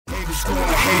Haters gonna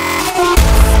hate.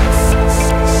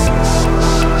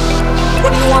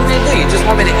 What do you want me to do? You just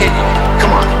want me to hit you?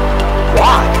 Come on.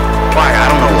 Why? Why? I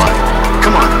don't know why.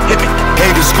 Come on, hit me.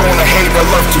 Haters gonna hate. I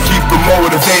love to keep them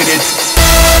motivated.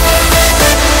 Motivated.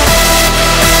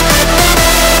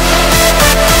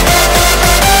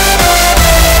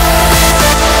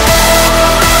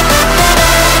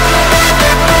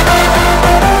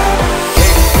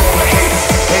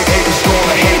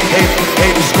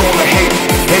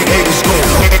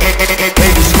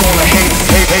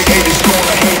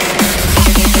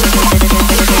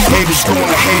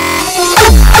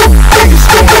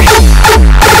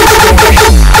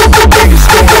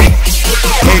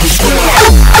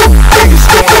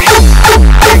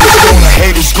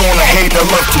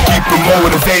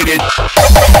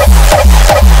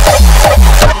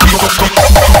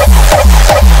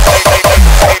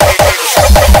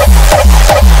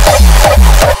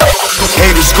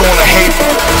 Haters gonna hate.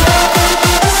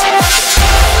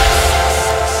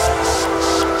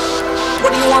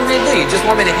 What do you want me to do? You just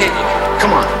want me to hit you?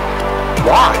 Come on.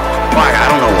 Why? Why? I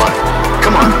don't know why.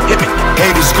 Come on, hit me.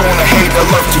 Haters gonna hate. I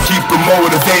love to keep them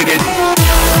motivated.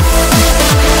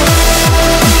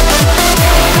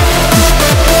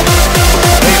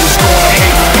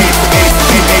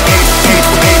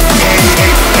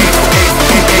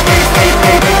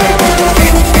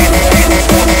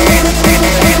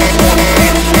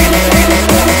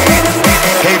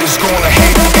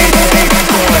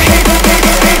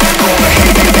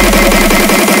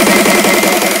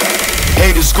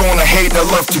 I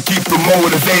love to keep them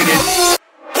motivated.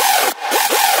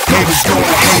 Haters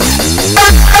gonna hate.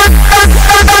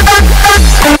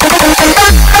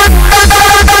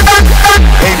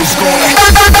 Haters gonna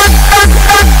hate.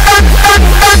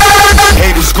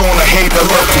 Haters gonna hate. I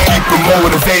love to keep them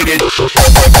motivated.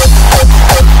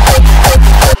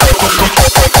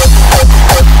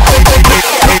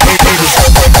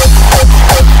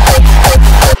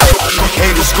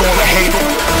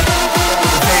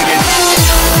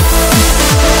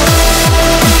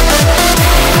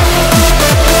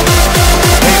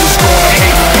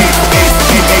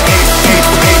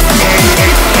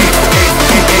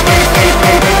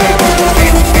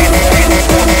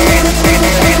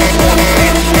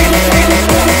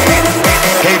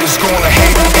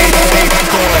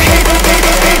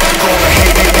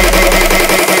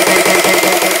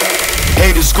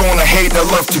 Haters gonna hate. I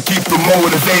love to keep them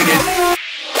motivated.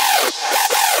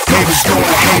 Haters gonna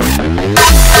hate.